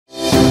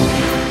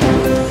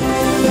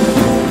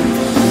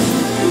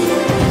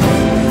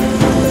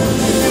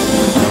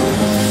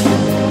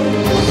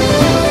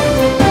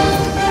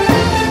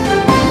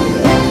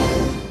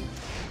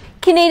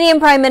Canadian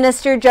Prime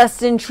Minister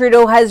Justin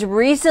Trudeau has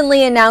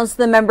recently announced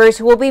the members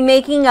who will be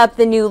making up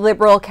the new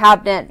Liberal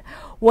cabinet.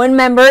 One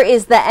member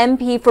is the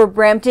MP for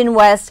Brampton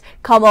West,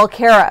 Kamal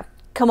Khera.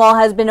 Kamal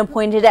has been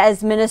appointed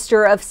as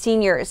Minister of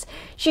Seniors.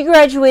 She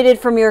graduated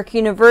from York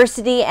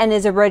University and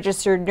is a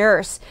registered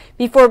nurse.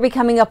 Before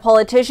becoming a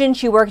politician,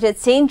 she worked at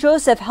St.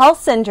 Joseph Health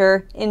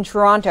Centre in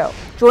Toronto.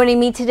 Joining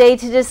me today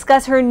to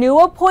discuss her new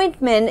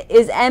appointment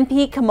is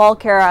MP Kamal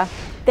Khera.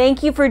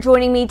 Thank you for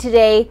joining me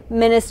today,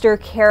 Minister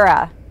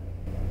Khera.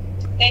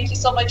 Thank you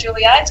so much,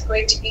 Julia. It's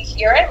great to be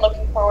here and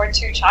looking forward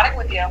to chatting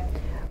with you.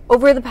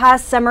 Over the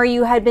past summer,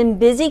 you had been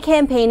busy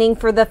campaigning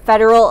for the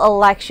federal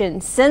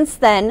election. Since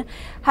then,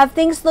 have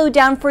things slowed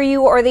down for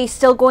you, or are they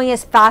still going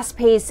as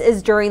fast-paced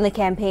as during the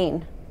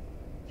campaign?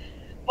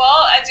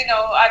 Well, as you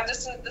know,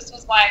 this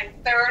was my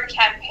third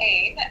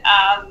campaign,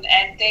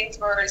 and things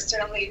were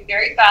certainly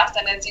very fast.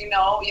 And as you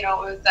know, it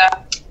was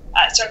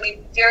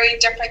certainly very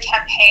different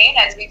campaign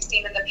as we've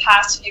seen in the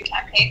past few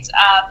campaigns.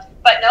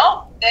 But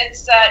no,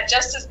 it's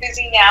just as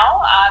busy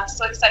now. I'm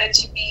so excited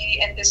to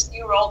be in this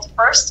new role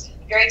first.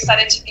 Very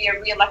excited to be a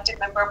re-elected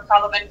member of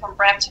Parliament from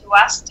Brampton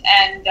West,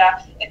 and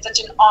it's such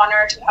an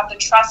honor to have the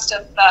trust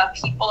of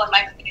people in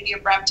my community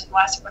of Brampton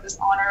West for this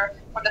honor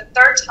for the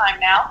third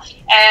time now.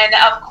 And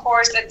of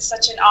course, it's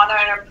such an honor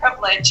and a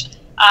privilege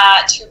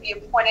to be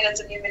appointed as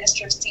a new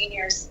Minister of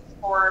Seniors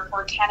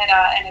for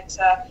Canada, and it's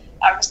a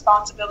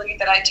responsibility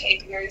that I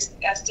take very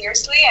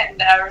seriously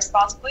and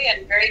responsibly,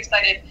 and very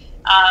excited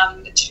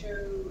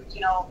to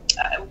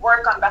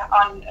work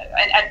on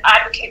and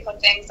advocate for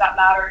things that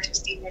matter to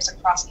seniors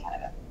across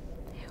Canada.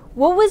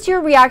 What was your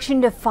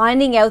reaction to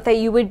finding out that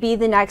you would be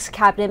the next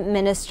cabinet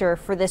minister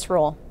for this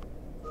role?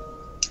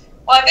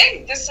 Well, I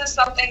think this is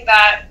something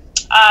that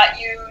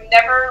you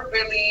never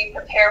really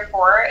prepare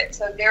for.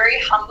 It's a very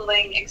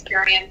humbling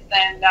experience,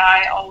 and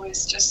I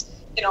always just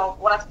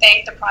want to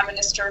thank the Prime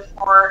Minister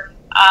for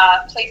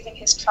placing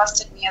his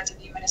trust in me as a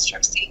new Minister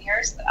of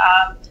Seniors.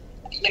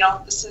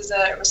 This is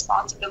a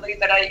responsibility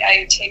that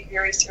I take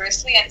very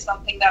seriously, and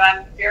something that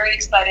I'm very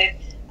excited,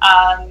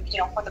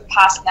 for the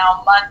past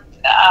now month,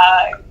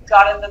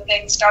 gotten the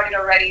thing started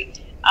already,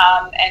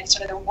 and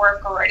started the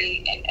work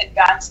already in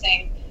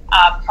advancing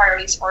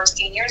priorities for our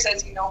seniors.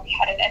 As you know, we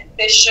had an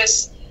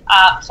ambitious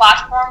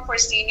platform for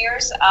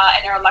seniors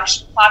in our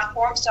election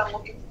platform, so I'm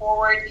looking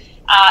forward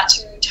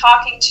to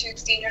talking to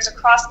seniors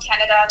across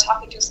Canada,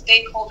 talking to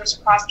stakeholders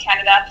across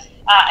Canada,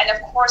 and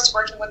of course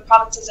working with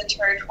provinces and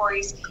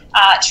territories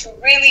to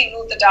really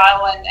move the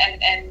dial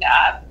and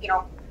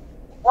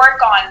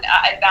work on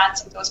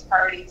advancing those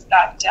priorities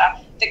that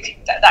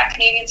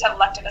Canadians have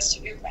elected us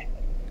to do,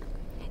 frankly.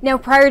 Now,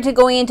 prior to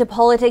going into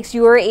politics,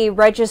 you were a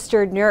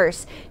registered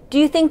nurse. Do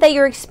you think that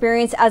your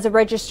experience as a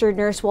registered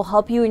nurse will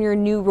help you in your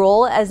new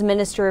role as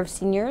Minister of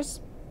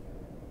Seniors?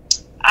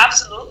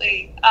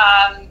 Absolutely.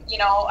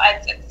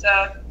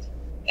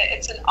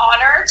 It's an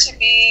honor to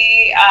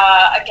be,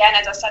 again,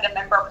 as I said, a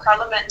member of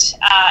Parliament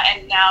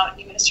and now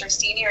new Minister of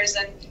Seniors,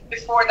 and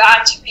before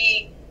that to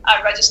be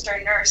a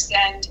registered nurse.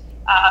 And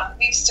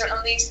we've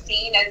certainly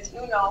seen, as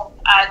you know,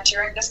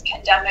 during this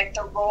pandemic,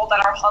 the role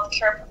that our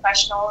healthcare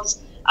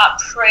professionals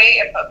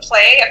play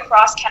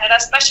across Canada,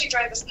 especially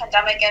during this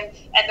pandemic, and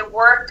the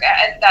work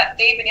that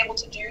they've been able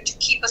to do to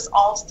keep us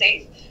all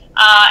safe. And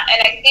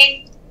I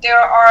think there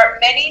are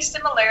many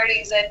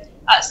similarities, and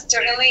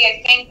certainly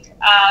I think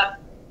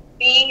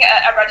being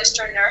a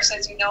registered nurse,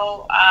 as you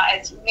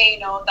may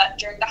know, that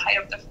during the height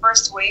of the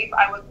first wave,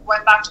 I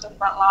went back to the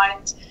front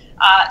lines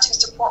to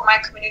support my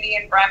community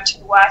in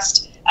Brampton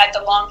West at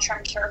the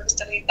long-term care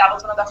facility. That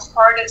was one of the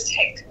hardest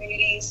hit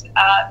communities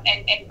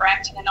in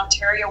Brampton and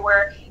Ontario,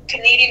 where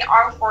Canadian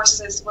Armed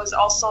Forces was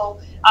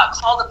also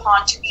called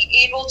upon to be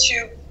able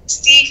to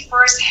see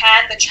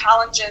firsthand the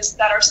challenges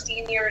that our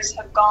seniors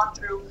have gone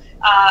through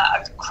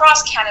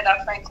across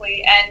Canada,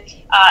 frankly. And,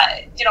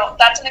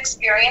 that's an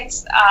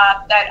experience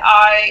that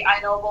I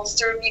know will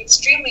serve me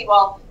extremely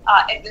well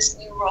in this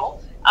new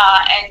role.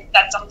 And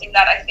that's something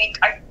that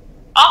I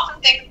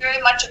often think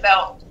very much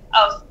about,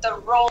 of the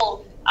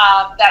role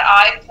that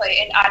I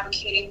play in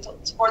advocating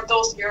for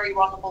those very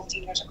vulnerable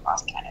seniors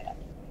across Canada.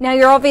 Now,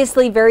 you're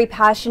obviously very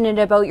passionate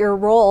about your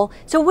role.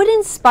 So what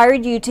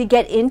inspired you to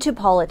get into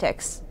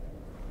politics?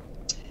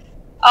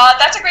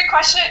 That's a great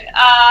question.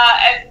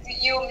 As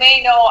you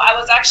may know, I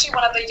was actually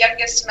one of the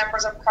youngest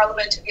members of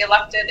Parliament to be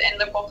elected in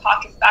Liberal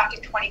caucus back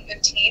in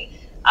 2015.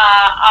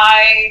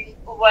 I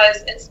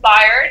was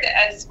inspired,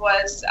 as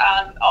was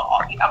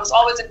I was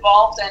always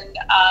involved in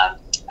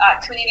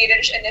community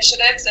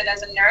initiatives, and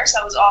as a nurse,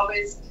 I was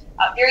always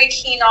very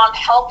keen on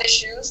health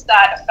issues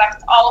that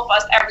affect all of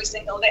us every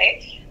single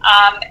day.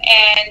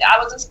 And I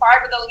was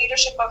inspired with the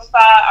leadership of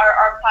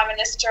our Prime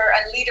Minister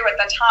and leader at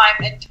the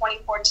time in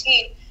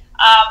 2014.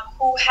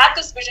 Who had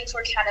this vision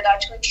for Canada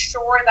to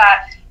ensure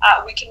that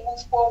we can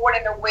move forward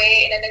in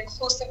an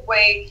inclusive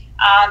way,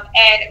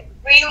 and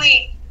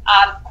really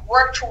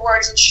work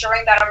towards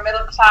ensuring that our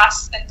middle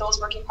class and those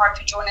working hard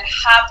to join and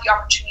have the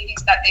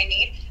opportunities that they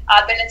need.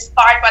 Been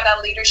inspired by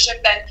that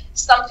leadership, and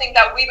something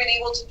that we've been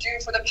able to do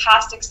for the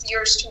past 6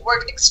 years to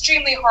work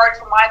extremely hard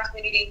for my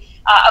community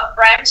of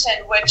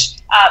Brampton, which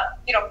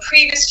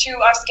previous to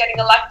us getting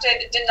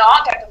elected did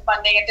not get the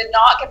funding and did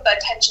not get the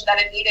attention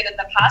that it needed in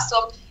the past.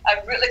 So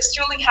I'm really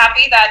extremely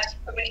happy that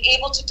we've been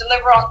able to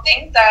deliver on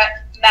things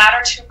that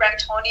matter to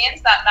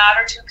Bramptonians, that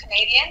matter to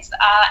Canadians,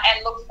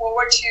 and look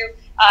forward to,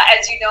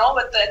 as you know,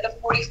 with the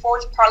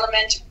 44th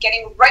Parliament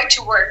getting right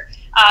to work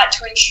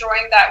to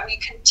ensuring that we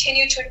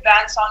continue to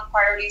advance on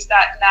priorities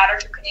that matter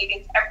to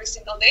Canadians every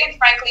single day, and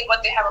frankly,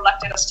 what they have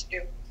elected us to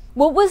do.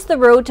 What was the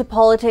road to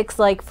politics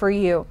like for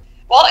you?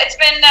 Well, it's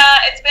been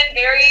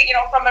very,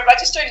 from a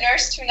registered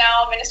nurse to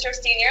now Minister of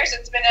Seniors,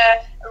 it's been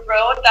a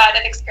road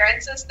and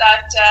experiences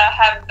that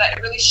have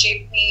really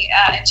shaped me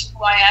into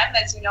who I am.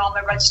 As you know,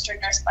 I'm a registered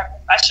nurse by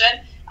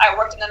profession. I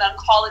worked in an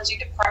oncology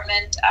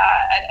department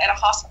at a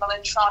hospital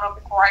in Toronto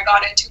before I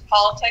got into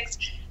politics.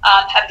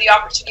 Had the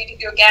opportunity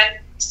to, again,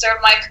 serve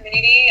my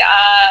community,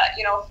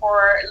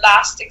 for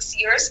last 6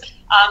 years.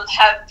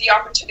 Have the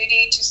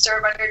opportunity to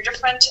serve under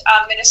different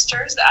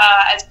ministers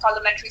as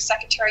Parliamentary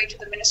Secretary to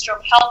the Minister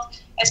of Health,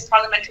 as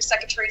Parliamentary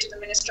Secretary to the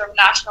Minister of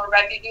National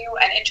Revenue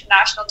and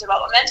International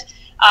Development,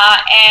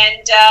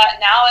 and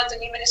now as a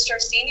new Minister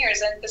of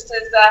Seniors. And this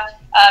has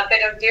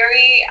been a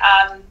very,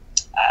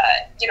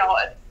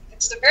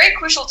 it's a very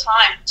crucial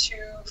time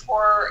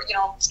for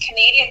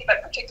Canadians,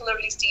 but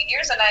particularly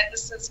seniors. And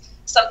this is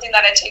something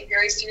that I take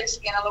very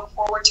seriously, and I look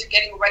forward to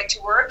getting right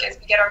to work as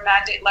we get our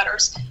mandate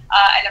letters,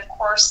 and of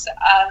course,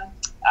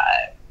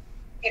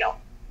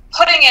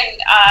 putting in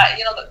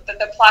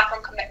the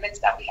platform commitments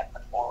that we have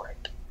put forward.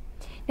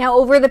 Now,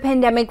 over the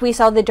pandemic, we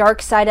saw the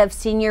dark side of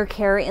senior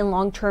care in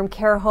long-term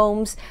care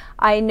homes.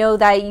 I know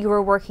that you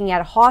were working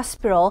at a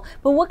hospital,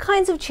 but what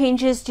kinds of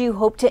changes do you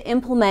hope to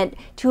implement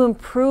to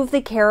improve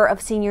the care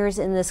of seniors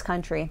in this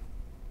country?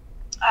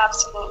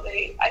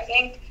 Absolutely. I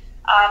think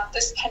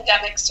this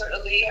pandemic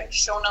certainly has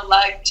shown a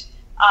light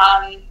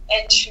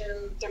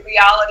into the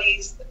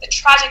realities, the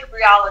tragic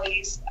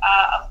realities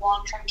of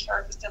long-term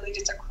care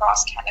facilities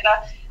across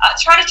Canada.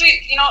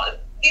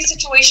 These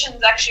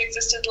situations actually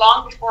existed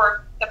long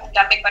before the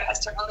pandemic, but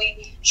has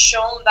certainly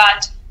shown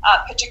that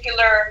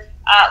particular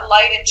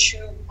light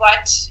into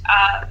what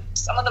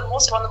some of the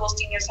most vulnerable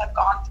seniors have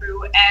gone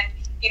through. And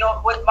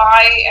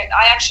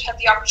I actually had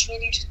the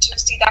opportunity to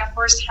see that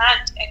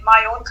firsthand in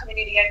my own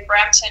community in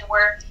Brampton,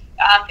 where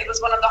it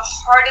was one of the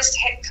hardest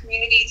hit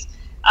communities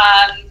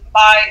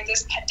by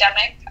this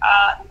pandemic,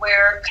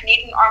 where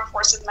Canadian Armed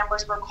Forces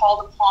members were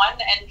called upon,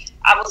 and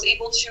I was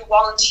able to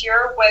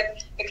volunteer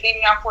with the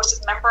Canadian Armed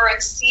Forces member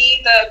and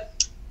see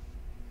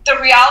the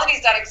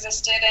realities that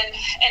existed,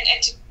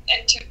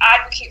 and to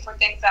advocate for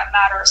things that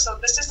matter. So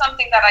this is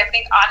something that I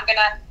think I'm going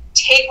to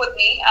take with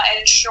me and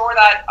ensure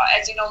that,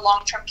 as you know,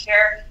 long-term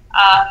care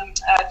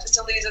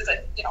facilities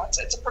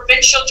it's a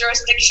provincial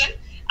jurisdiction.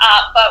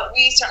 But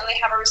we certainly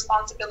have a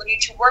responsibility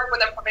to work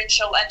with our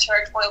provincial and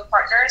territorial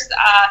partners.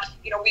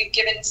 We've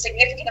given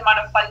significant amount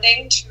of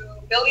funding to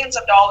billions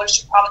of dollars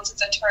to provinces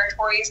and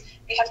territories.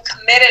 We have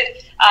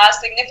committed a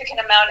significant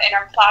amount in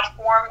our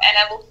platform, and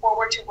I look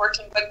forward to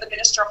working with the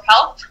Minister of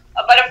Health,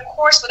 but of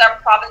course with our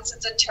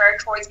provinces and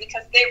territories,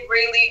 because they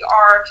really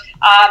are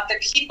the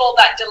people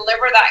that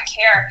deliver that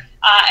care,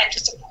 and to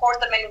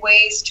support them in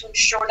ways to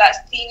ensure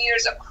that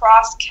seniors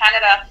across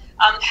Canada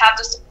have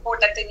the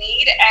support that they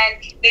need,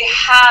 and they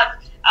have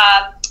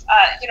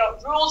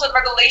rules and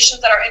regulations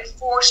that are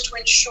enforced to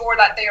ensure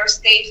that they are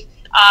safe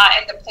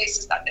in the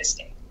places that they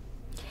stay.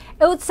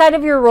 Outside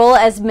of your role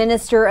as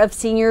Minister of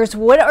Seniors,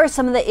 what are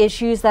some of the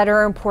issues that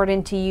are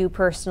important to you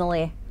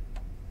personally?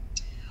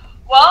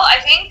 Well,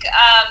 I think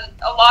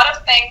a lot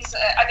of things,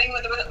 I think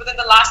within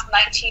the last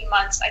 19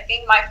 months, I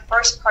think my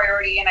first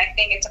priority, and I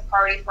think it's a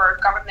priority for our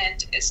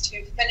government, is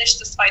to finish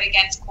this fight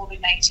against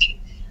COVID-19.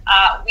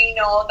 We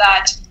know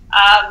that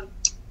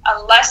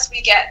unless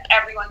we get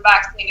everyone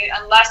vaccinated,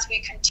 unless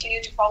we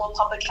continue to follow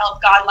public health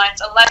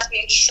guidelines, unless we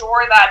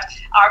ensure that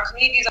our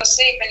communities are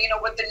safe, and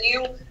with the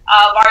new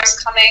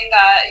virus coming,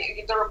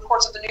 the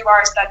reports of the new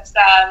virus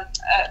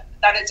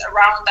that is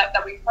around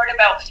that we've heard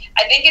about,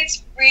 I think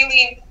it's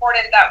really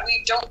important that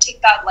we don't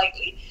take that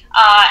lightly.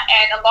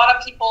 And a lot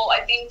of people, I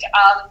think,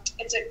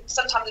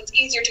 sometimes it's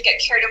easier to get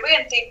carried away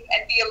and think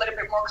and be a little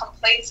bit more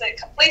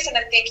complacent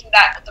in thinking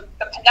that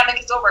the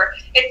pandemic is over.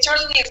 It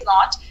certainly is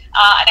not.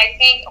 And I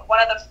think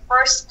one of the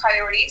first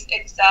priorities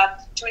is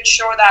to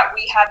ensure that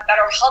we have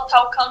better health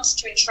outcomes,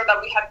 to ensure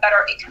that we have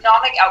better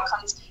economic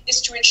outcomes,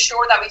 is to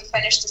ensure that we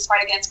finish this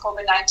fight against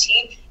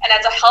COVID-19. And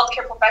as a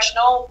healthcare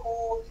professional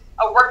who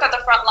worked at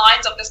the front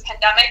lines of this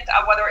pandemic,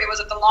 whether it was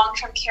at the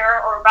long-term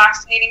care or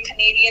vaccinating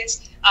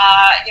Canadians,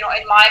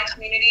 in my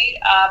community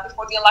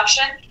before the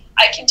election,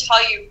 I can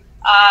tell you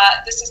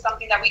this is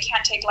something that we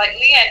can't take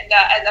lightly. And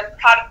as I'm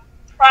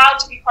proud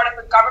to be part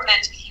of a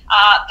government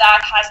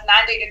that has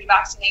mandated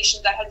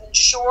vaccination, that has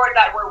ensured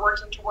that we're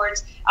working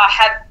towards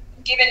have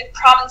given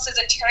provinces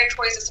and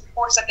territories the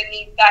supports that they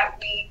need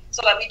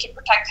so that we can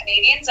protect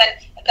Canadians. And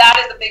that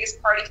is the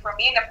biggest priority for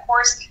me. And of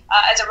course,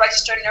 as a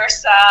registered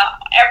nurse,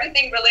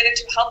 everything related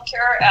to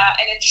healthcare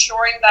and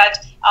ensuring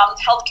that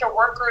healthcare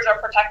workers are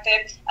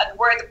protected,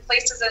 where the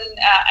places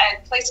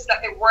and places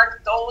that they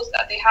work, those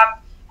that they have,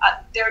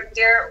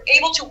 they're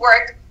able to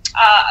work.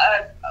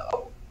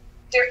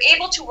 They're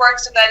able to work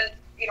so that,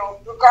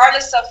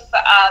 regardless of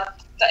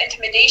the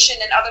intimidation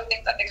and other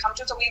things that they come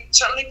to. So we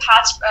certainly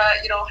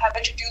have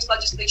introduced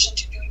legislation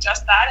to do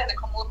just that in the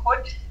Kamal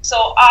Code.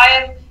 So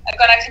I am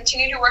going to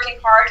continue to working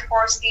hard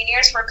for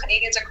seniors, for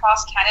Canadians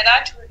across Canada,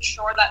 to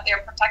ensure that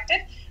they're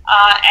protected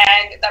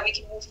and that we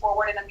can move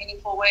forward in a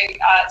meaningful way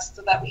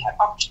so that we have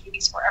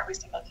opportunities for every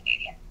single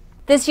Canadian.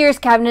 This year's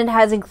cabinet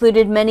has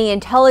included many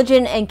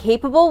intelligent and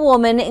capable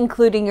women,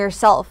 including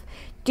yourself.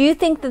 Do you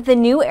think that the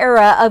new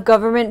era of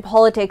government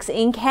politics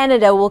in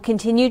Canada will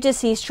continue to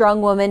see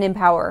strong women in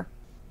power?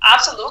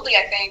 Absolutely,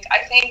 I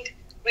think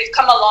we've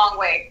come a long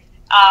way,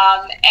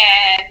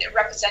 and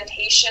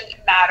representation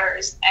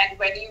matters. And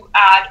when you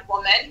add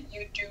women,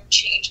 you do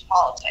change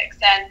politics.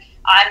 And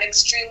I'm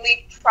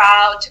extremely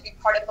proud to be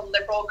part of a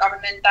Liberal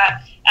government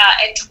that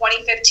in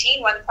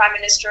 2015, when Prime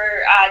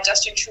Minister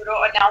Justin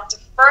Trudeau announced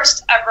the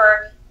first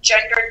ever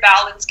gendered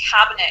balance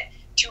cabinet,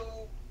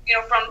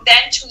 from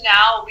then to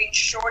now, we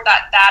ensure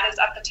that is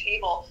at the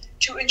table,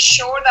 to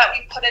ensure that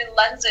we put in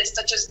lenses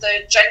such as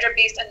the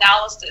gender-based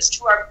analysis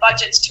to our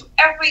budgets, to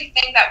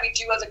everything that we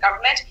do as a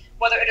government,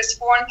 whether it is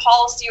foreign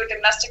policy or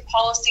domestic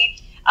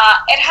policy.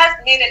 It has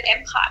made an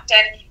impact.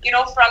 And,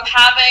 from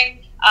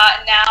having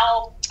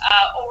now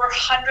over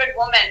 100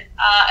 women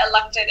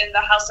elected in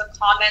the House of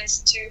Commons,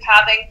 to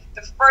having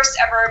the first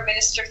ever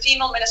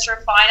female minister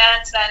of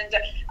finance, and,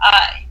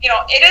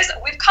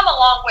 we've come a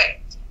long way.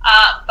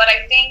 But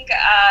I think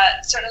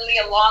certainly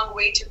a long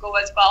way to go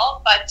as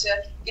well. But,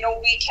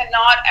 we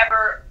cannot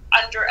ever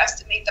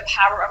underestimate the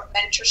power of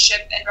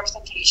mentorship and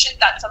representation.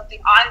 That's something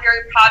I'm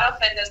very proud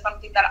of, and is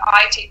something that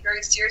I take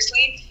very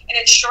seriously, in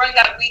ensuring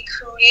that we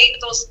create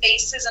those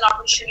spaces and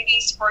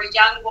opportunities for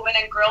young women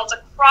and girls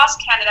across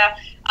Canada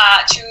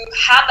to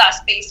have that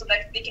space so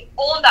that they can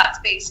own that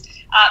space,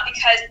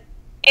 because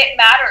it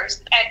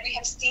matters. And we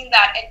have seen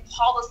that in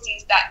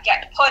policies that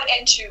get put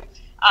into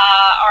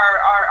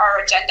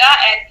our agenda.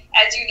 And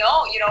as you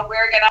know,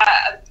 we're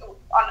gonna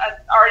on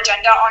our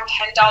agenda on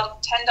 $10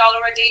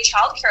 a day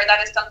childcare.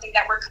 That is something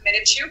that we're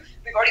committed to.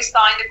 We've already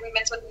signed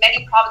agreements with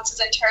many provinces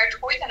and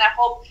territories, and I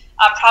hope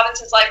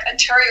provinces like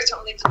Ontario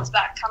certainly comes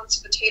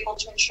to the table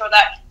to ensure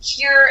that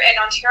here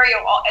in Ontario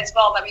as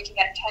well, that we can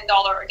get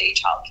 $10 a day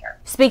childcare.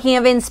 Speaking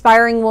of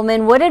inspiring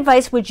women, what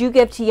advice would you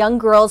give to young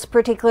girls,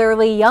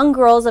 particularly young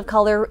girls of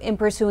color, in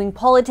pursuing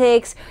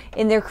politics,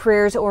 in their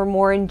careers, or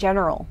more in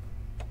general?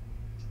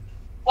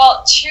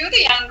 Well, to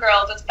the young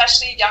girls,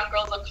 especially young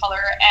girls of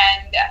color,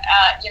 and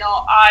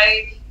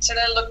I sort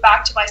of look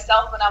back to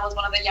myself when I was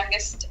one of the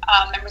youngest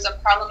members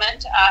of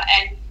Parliament,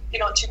 and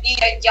to be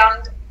a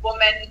young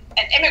woman,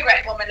 an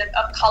immigrant woman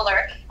of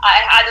color, I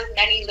had as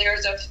many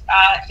layers of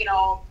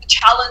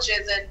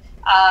challenges, and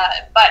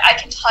but I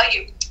can tell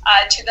you,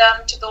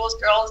 to those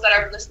girls that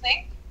are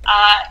listening,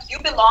 you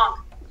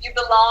belong. You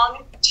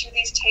belong to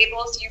these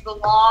tables. You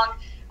belong.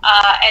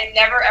 And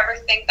never ever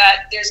think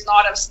that there's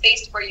not a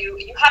space for you.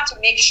 You have to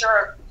make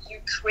sure you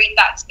create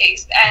that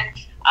space. And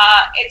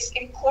it's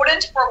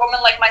important for women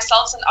like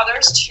myself and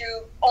others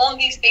to own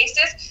these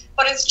spaces,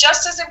 but it's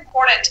just as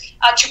important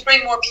to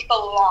bring more people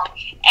along.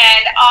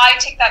 And I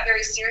take that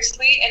very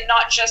seriously, and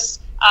not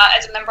just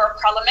as a member of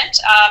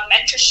Parliament.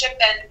 Mentorship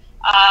and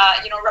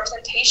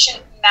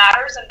representation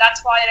matters, and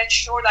that's why I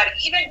ensure that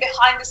even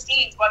behind the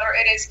scenes, whether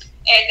it is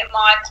in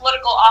my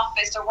political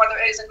office or whether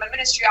it is in my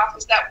ministry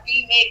office, that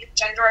we make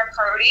gender a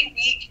priority.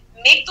 We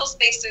make those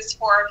spaces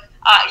for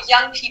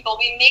young people.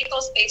 We make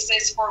those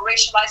spaces for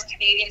racialized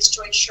Canadians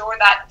to ensure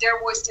that their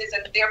voices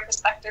and their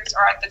perspectives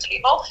are at the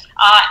table.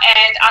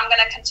 And I'm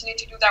going to continue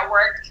to do that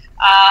work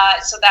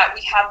so that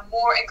we have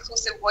more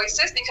inclusive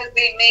voices, because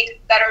they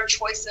make better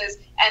choices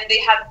and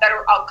they have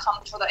better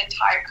outcomes for the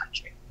entire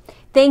country.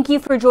 Thank you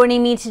for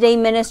joining me today,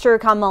 Minister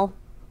Kamal.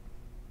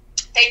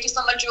 Thank you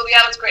so much, Julia.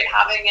 It was great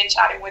having and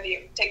chatting with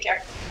you. Take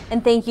care.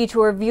 And thank you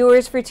to our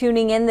viewers for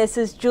tuning in. This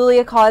is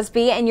Julia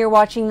Cosby, and you're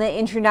watching the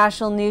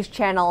International News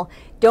Channel.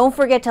 Don't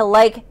forget to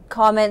like,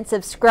 comment,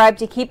 subscribe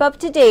to keep up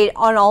to date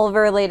on all of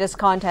our latest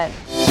content.